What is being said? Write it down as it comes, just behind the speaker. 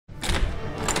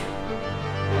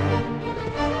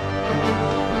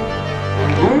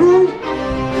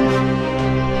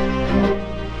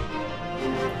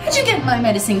my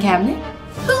medicine cabinet?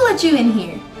 Who let you in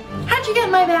here? How'd you get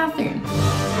in my bathroom?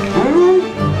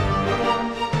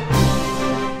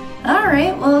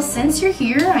 Alright, well since you're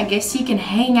here, I guess you can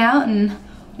hang out and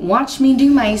watch me do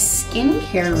my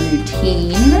skincare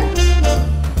routine.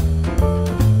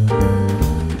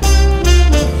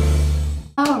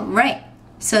 Alright,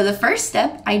 so the first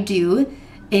step I do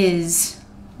is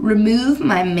remove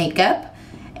my makeup.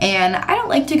 And I don't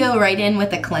like to go right in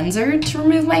with a cleanser to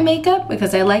remove my makeup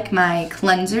because I like my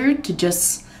cleanser to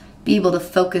just be able to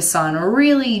focus on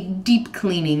really deep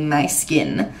cleaning my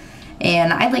skin.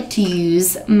 And I like to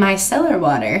use micellar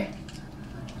water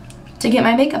to get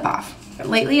my makeup off.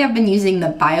 Lately I've been using the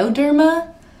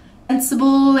Bioderma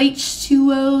Sensible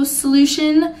H2O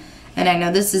solution. And I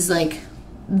know this is like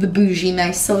the bougie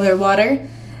micellar water.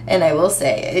 And I will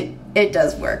say, it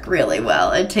does work really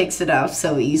well. It takes it off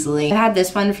so easily. I had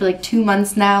this one for like 2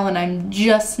 months now and I'm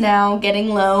just now getting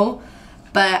low.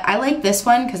 But I like this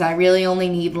one because I really only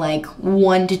need like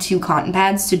 1 to 2 cotton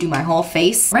pads to do my whole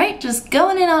face. Right, just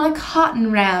going in on a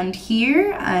cotton round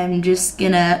here. I'm just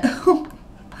gonna,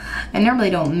 I normally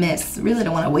don't miss. Really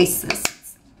don't want to waste this.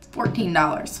 It's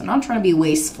 $14, so I'm not trying to be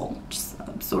wasteful. Just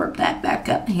absorb that back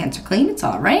up. Hands are clean, it's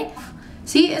all right.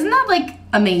 See, isn't that like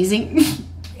amazing?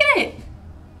 Look at it.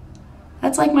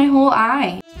 That's like my whole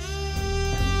eye.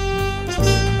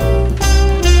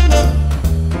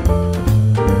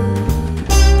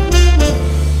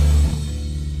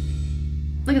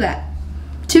 Look at that.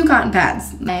 2 cotton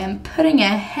pads. I am putting a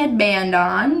headband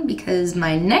on because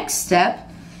my next step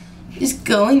is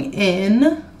going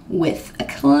in with a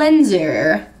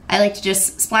cleanser. I like to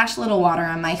just splash a little water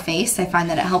on my face. I find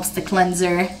that it helps the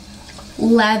cleanser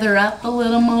lather up a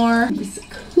little more. Just a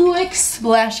quick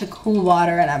splash of cool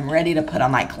water and I'm ready to put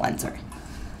on my cleanser.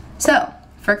 So,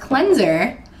 for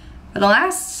cleanser, for the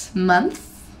last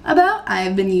month about,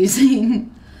 I've been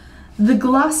using the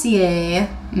Glossier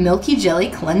Milky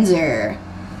Jelly Cleanser.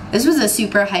 This was a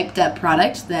super hyped up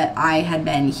product that I had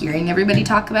been hearing everybody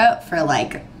talk about for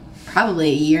like probably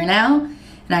a year now,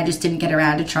 and I just didn't get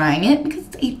around to trying it because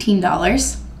it's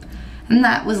 $18. And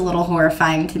that was a little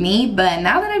horrifying to me, but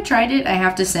now that I've tried it, I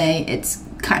have to say it's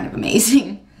kind of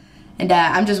amazing. And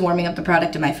I'm just warming up the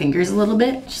product in my fingers a little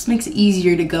bit. It just makes it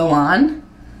easier to go on.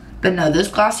 But no, this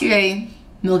Glossier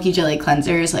Milky Jelly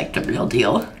Cleanser is like the real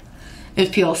deal. It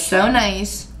feels so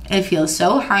nice. It feels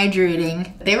so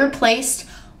hydrating. They replaced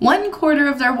 1/4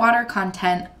 of their water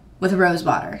content with rose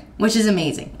water, which is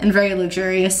amazing and very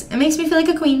luxurious. It makes me feel like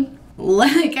a queen.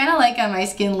 I kind of like how my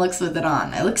skin looks with it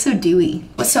on. I look so dewy.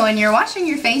 So when you're washing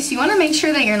your face, you want to make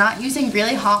sure that you're not using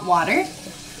really hot water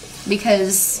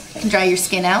because it can dry your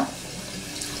skin out.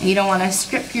 And you don't want to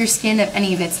strip your skin of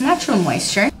any of its natural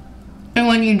moisture. And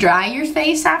when you dry your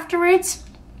face afterwards,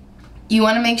 you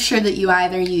want to make sure that you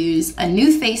either use a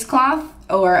new face cloth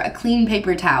or a clean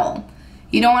paper towel.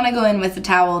 You don't want to go in with a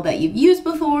towel that you've used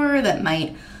before that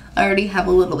might already have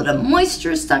a little bit of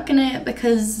moisture stuck in it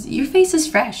because your face is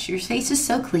fresh. Your face is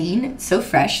so clean, it's so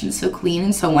fresh and so clean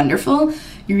and so wonderful.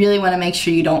 You really want to make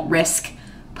sure you don't risk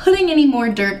putting any more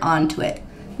dirt onto it.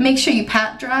 Make sure you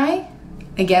pat dry.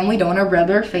 Again, we don't want to rub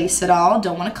our face at all,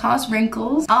 don't want to cause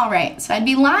wrinkles. Alright, so I'd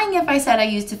be lying if I said I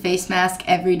used a face mask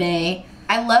every day.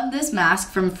 I love this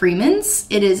mask from Freeman's.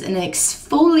 It is an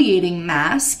exfoliating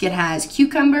mask. It has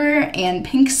cucumber and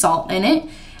pink salt in it,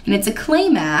 and it's a clay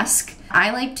mask.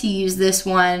 I like to use this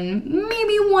one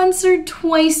maybe once or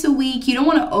twice a week. You don't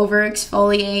want to over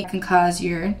exfoliate. It can cause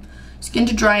your skin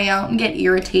to dry out and get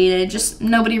irritated. Just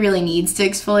nobody really needs to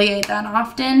exfoliate that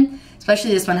often.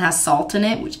 Especially this one has salt in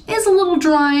it, which is a little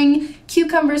drying.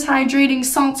 Cucumber's hydrating,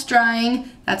 salt's drying.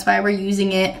 That's why we're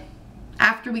using it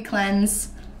after we cleanse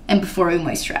and before we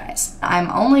moisturize. I'm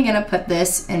only gonna put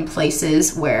this in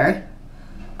places where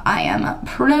I am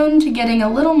prone to getting a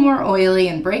little more oily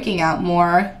and breaking out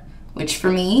more, which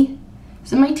for me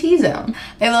is in my T-zone.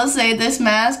 I will say this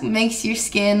mask makes your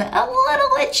skin a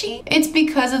little itchy. It's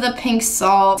because of the pink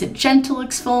salt. It's a gentle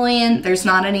exfoliant. There's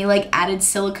not any like added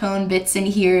silicone bits in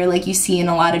here like you see in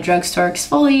a lot of drugstore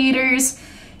exfoliators.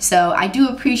 So I do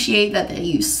appreciate that they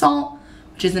use salt,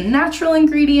 which is a natural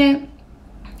ingredient.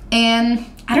 And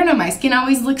I don't know, my skin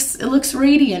always looks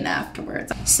radiant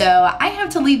afterwards. So I have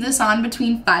to leave this on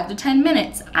between 5 to 10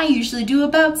 minutes. I usually do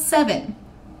about 7.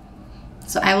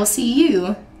 So I will see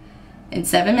you in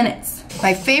 7 minutes.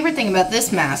 My favorite thing about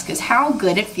this mask is how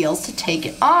good it feels to take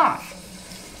it off.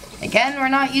 Again, we're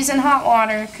not using hot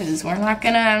water because we're not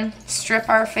gonna strip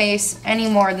our face any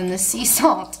more than the sea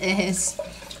salt is.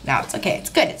 No, it's okay, it's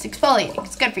good, it's exfoliating,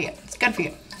 it's good for you, it's good for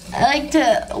you. I like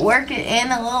to work it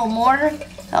in a little more.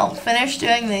 Don't finish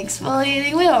doing the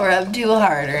exfoliating. We don't rub too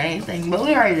hard or anything, but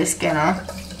we already the skin off.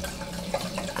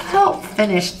 help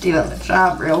finish doing the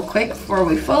job real quick before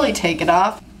we fully take it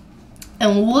off.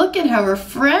 And look at how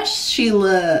refreshed she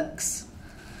looks.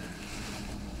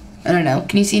 I don't know,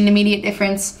 can you see an immediate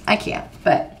difference? I can't,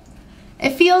 but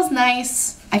it feels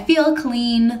nice. I feel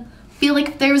clean. I feel like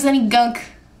if there was any gunk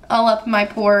all up in my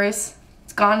pores,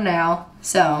 it's gone now.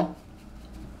 So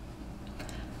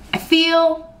I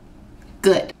feel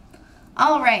good.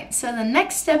 All right, so the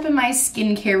next step in my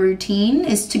skincare routine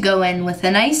is to go in with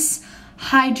a nice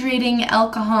hydrating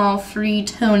alcohol-free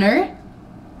toner.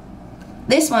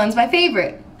 This one's my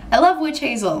favorite. I love Witch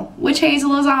Hazel. Witch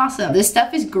Hazel is awesome. This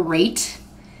stuff is great.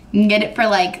 You can get it for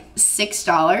like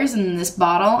 $6 in this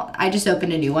bottle. I just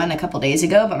opened a new one a couple days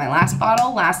ago, but my last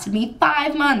bottle lasted me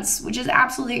 5 months, which is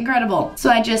absolutely incredible. So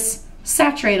I just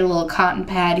saturate a little cotton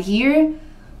pad here,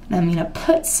 and I'm gonna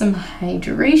put some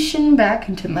hydration back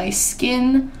into my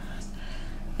skin.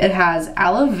 It has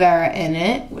aloe vera in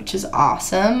it, which is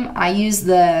awesome. I use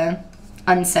the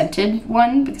unscented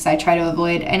one because I try to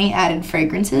avoid any added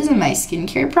fragrances in my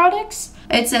skincare products.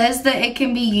 It says that it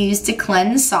can be used to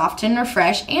cleanse, soften,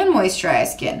 refresh, and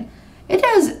moisturize skin. It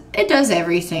does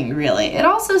everything really. It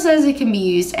also says it can be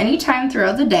used anytime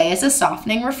throughout the day as a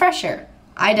softening refresher.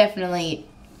 I definitely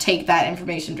take that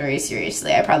information very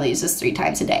seriously. I probably use this 3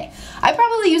 times a day. I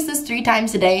probably use this 3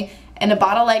 times a day, and a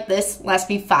bottle like this lasts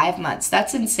me 5 months.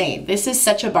 That's insane. This is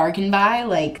such a bargain buy.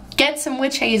 Like, get some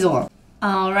Witch Hazel.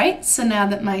 All right, so now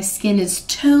that my skin is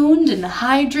toned and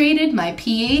hydrated, my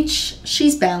pH,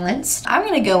 she's balanced, I'm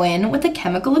gonna go in with a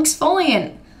chemical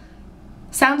exfoliant.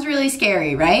 Sounds really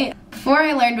scary, right? Before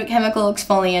I learned what chemical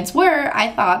exfoliants were,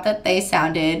 I thought that they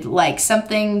sounded like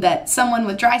something that someone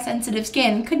with dry, sensitive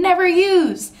skin could never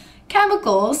use.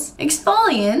 Chemicals,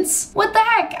 exfoliants, what the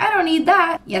heck? I don't need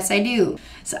that. Yes, I do.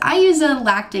 So I use a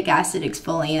lactic acid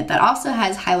exfoliant that also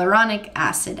has hyaluronic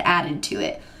acid added to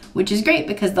it, which is great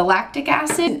because the lactic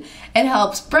acid, it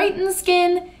helps brighten the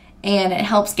skin and it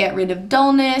helps get rid of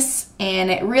dullness, and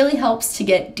it really helps to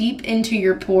get deep into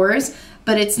your pores,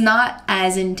 but it's not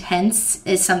as intense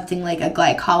as something like a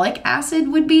glycolic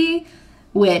acid would be,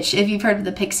 which if you've heard of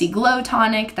the Pixie Glow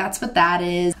Tonic, that's what that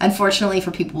is. Unfortunately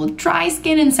for people with dry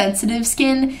skin and sensitive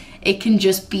skin, it can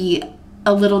just be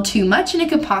a little too much and it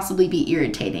could possibly be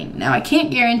irritating. Now I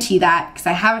can't guarantee that because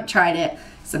I haven't tried it,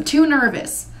 so I'm too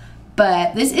nervous.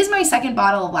 But this is my 2nd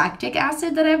bottle of lactic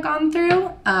acid that I've gone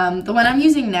through. The one I'm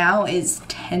using now is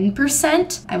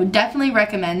 10%. I would definitely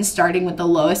recommend starting with the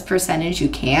lowest percentage you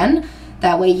can.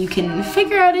 That way you can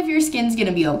figure out if your skin's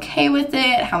gonna be okay with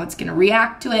it, how it's gonna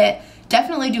react to it.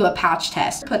 Definitely do a patch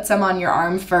test. Put some on your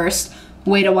arm first,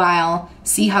 wait a while,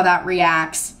 see how that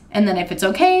reacts, and then if it's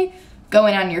okay, go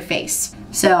in on your face.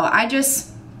 So I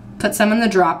just put some in the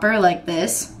dropper like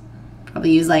this.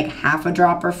 Probably use like half a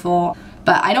dropper full.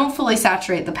 But I don't fully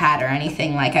saturate the pad or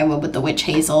anything like I would with the Witch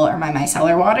Hazel or my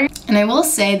micellar water. And I will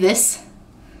say this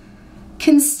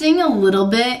can sting a little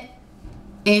bit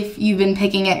if you've been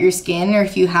picking at your skin or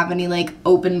if you have any like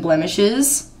open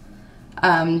blemishes,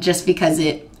 just because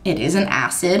it is an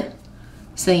acid.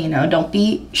 So, you know, don't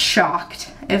be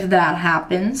shocked if that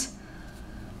happens.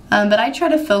 But I try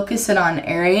to focus it on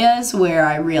areas where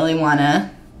I really want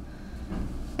to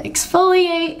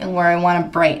exfoliate and where I want to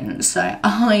brighten. So I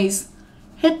always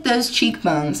hit those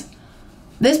cheekbones.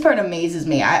 This part amazes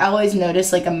me. I always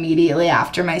notice like immediately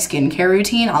after my skincare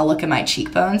routine, I'll look at my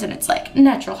cheekbones and it's like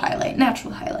natural highlight,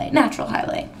 natural highlight, natural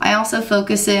highlight. I also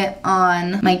focus it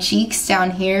on my cheeks down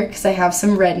here because I have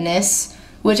some redness,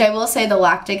 which I will say the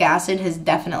lactic acid has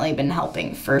definitely been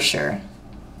helping for sure.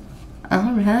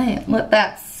 All right, let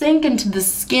that sink into the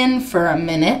skin for a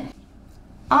minute.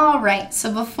 All right,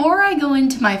 so before I go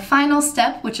into my final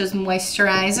step, which is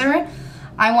moisturizer,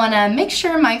 I want to make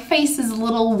sure my face is a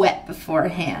little wet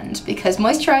beforehand because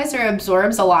moisturizer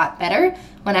absorbs a lot better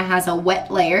when it has a wet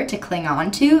layer to cling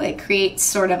onto. It creates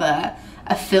sort of a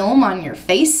film on your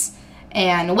face,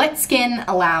 and wet skin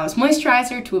allows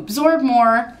moisturizer to absorb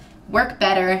more, work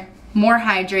better, more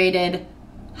hydrated.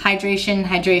 Hydration,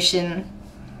 hydration,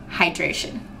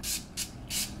 hydration.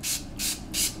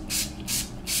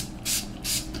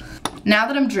 Now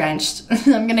that I'm drenched,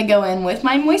 I'm gonna go in with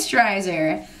my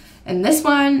moisturizer. And this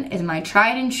one is my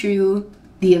tried and true,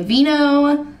 the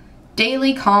Aveeno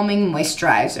Daily Calming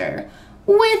Moisturizer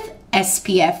with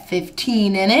SPF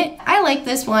 15 in it. I like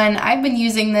this one. I've been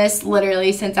using this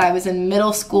literally since I was in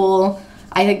middle school.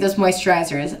 I think this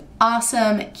moisturizer is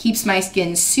awesome. It keeps my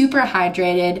skin super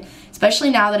hydrated, especially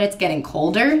now that it's getting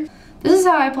colder. This is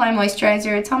how I apply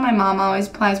moisturizer. It's how my mom always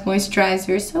applies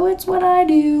moisturizer, so it's what I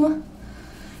do.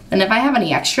 And if I have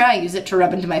any extra, I use it to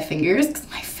rub into my fingers because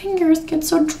my fingers get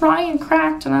so dry and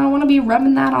cracked and I don't want to be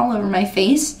rubbing that all over my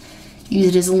face. Use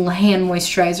it as a little hand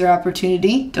moisturizer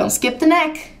opportunity. Don't skip the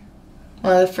neck.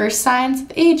 One of the first signs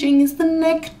of aging is the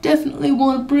neck. Definitely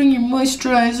want to bring your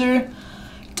moisturizer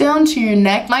down to your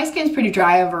neck. My skin's pretty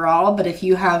dry overall, but if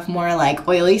you have more like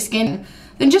oily skin,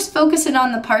 then just focus it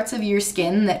on the parts of your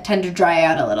skin that tend to dry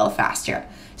out a little faster.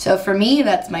 So for me,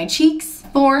 that's my cheeks,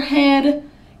 forehead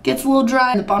gets a little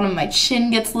dry, the bottom of my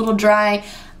chin gets a little dry.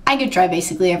 I get dry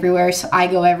basically everywhere, so I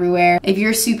go everywhere. If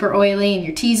you're super oily in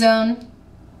your T-zone,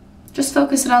 just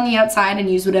focus it on the outside and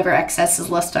use whatever excess is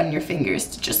left on your fingers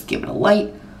to just give it a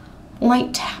light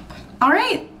tap. All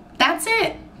right, that's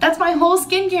it. That's my whole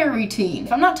skincare routine.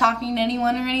 If I'm not talking to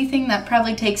anyone or anything, that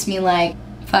probably takes me like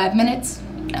 5 minutes.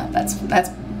 No,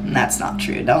 that's not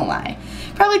true, don't lie.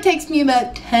 Probably takes me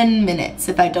about 10 minutes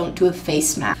if I don't do a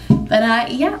face mask.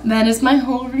 But yeah, that is my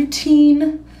whole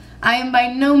routine. I am by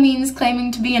no means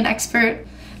claiming to be an expert.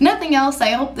 Nothing else, I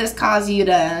hope this caused you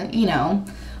to, you know,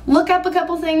 look up a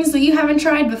couple things that you haven't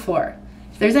tried before.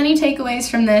 If there's any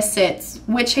takeaways from this, it's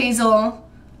witch hazel,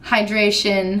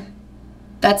 hydration.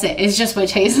 That's it. It's just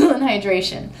witch hazel and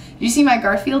hydration. Did you see my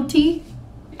Garfield tee?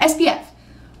 SPF.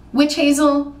 Witch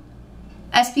hazel,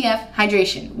 SPF,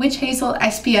 hydration. Witch hazel,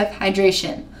 SPF,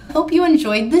 hydration. Hope you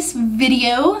enjoyed this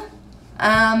video.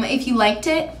 If you liked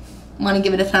it, want to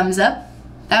give it a thumbs up,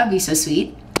 that would be so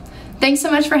sweet. Thanks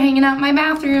so much for hanging out in my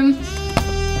bathroom.